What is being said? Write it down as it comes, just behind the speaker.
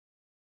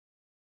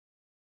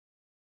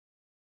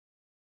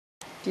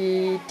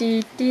Dee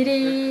dee dee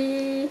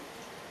dee.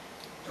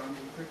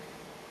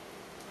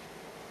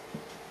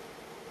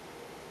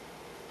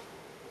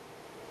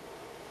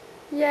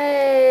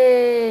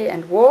 Yay!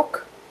 And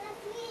walk.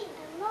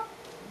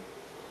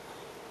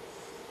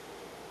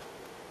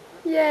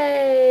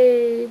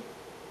 Yay!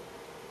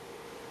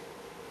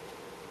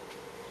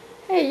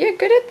 Hey, you're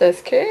good at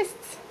this,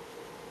 Kirstie.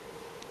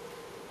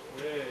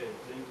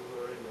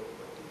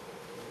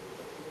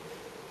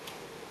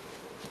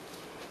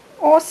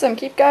 Awesome,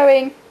 keep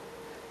going.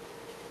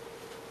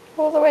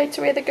 All the way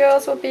to where the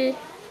girls will be.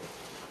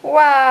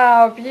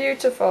 Wow,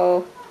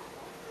 beautiful.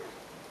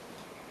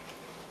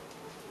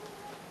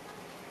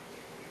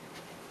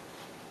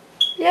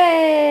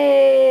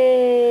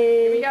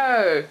 Yay! Here we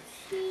go.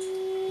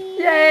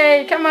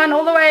 Yay, come on,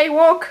 all the way,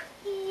 walk.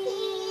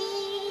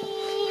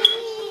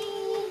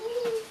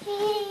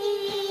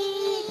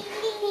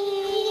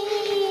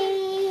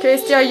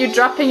 Kirstie, are you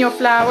dropping your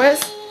flowers?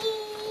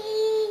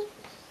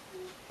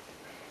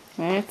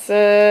 That's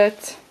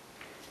it.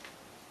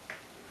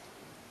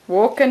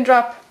 Walk and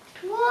drop.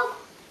 Walk.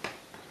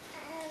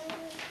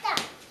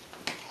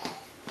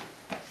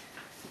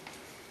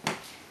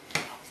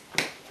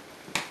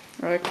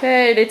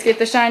 Okay, let's get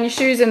the shiny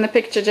shoes in the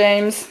picture,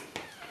 James.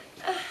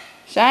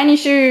 Shiny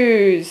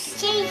shoes.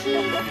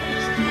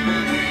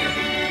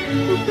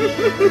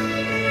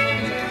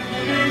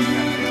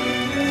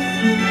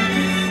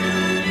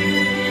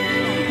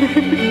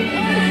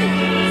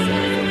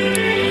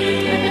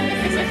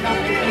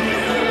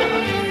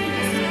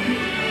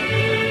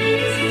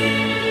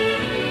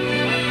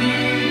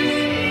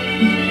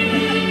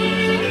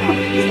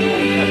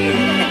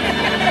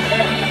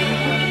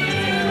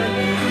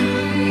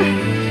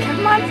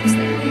 Come on.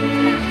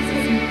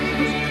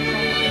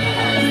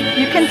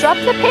 You can drop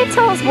the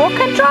petals. Walk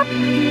and drop.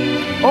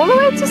 All the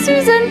way to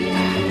Susan.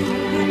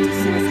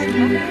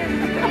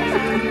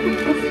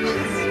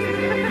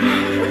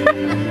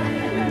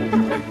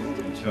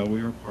 Until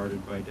we are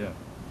parted by death.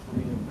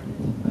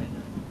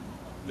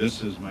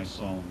 This is my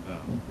solemn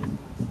vow.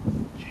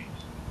 James.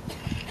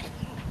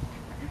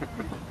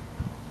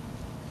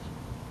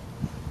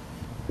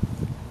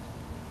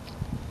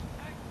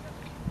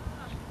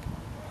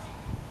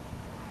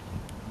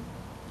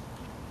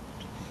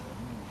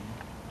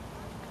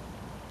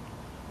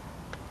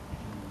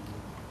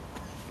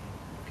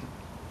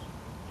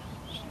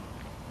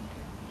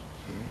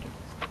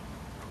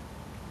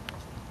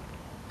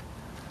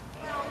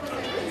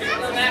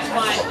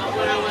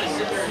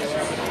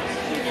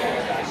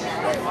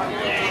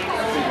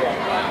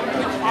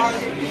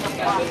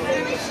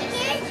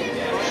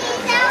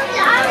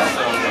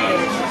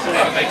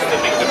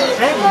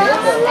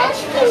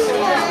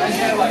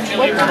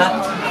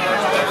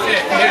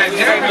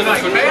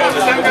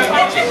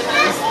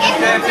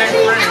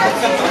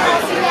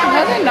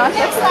 No, they're not.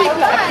 That's the big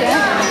black, yeah.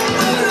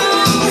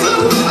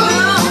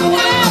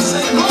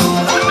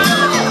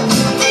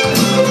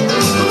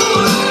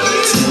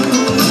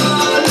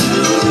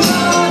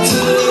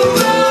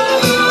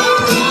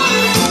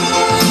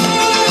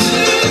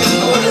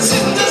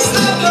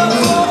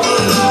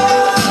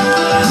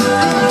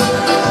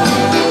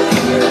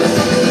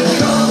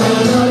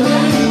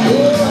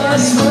 I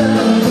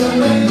swear